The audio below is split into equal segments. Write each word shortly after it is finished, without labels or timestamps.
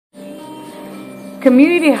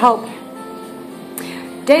Community help.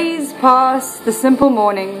 Days pass, the simple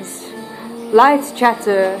mornings. Light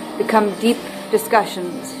chatter become deep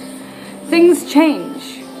discussions. Things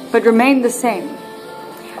change, but remain the same.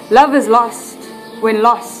 Love is lost when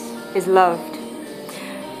loss is loved.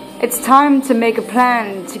 It's time to make a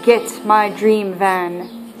plan to get my dream van.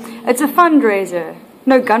 It's a fundraiser,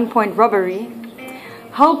 no gunpoint robbery.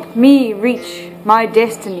 Help me reach my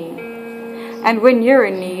destiny. And when you're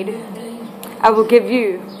in need, I will give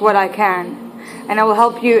you what I can, and I will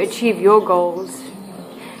help you achieve your goals.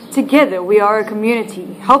 Together we are a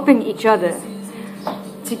community, helping each other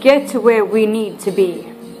to get to where we need to be.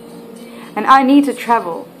 And I need to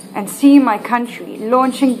travel and see my country,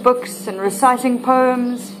 launching books and reciting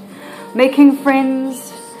poems, making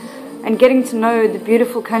friends, and getting to know the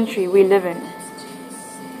beautiful country we live in.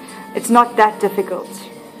 It's not that difficult.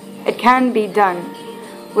 It can be done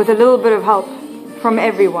with a little bit of help from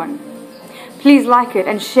everyone. Please like it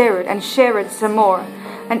and share it some more.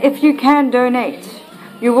 And if you can donate,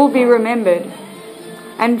 you will be remembered,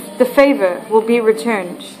 and the favor will be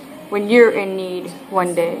returned when you're in need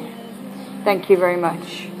one day. Thank you very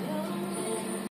much.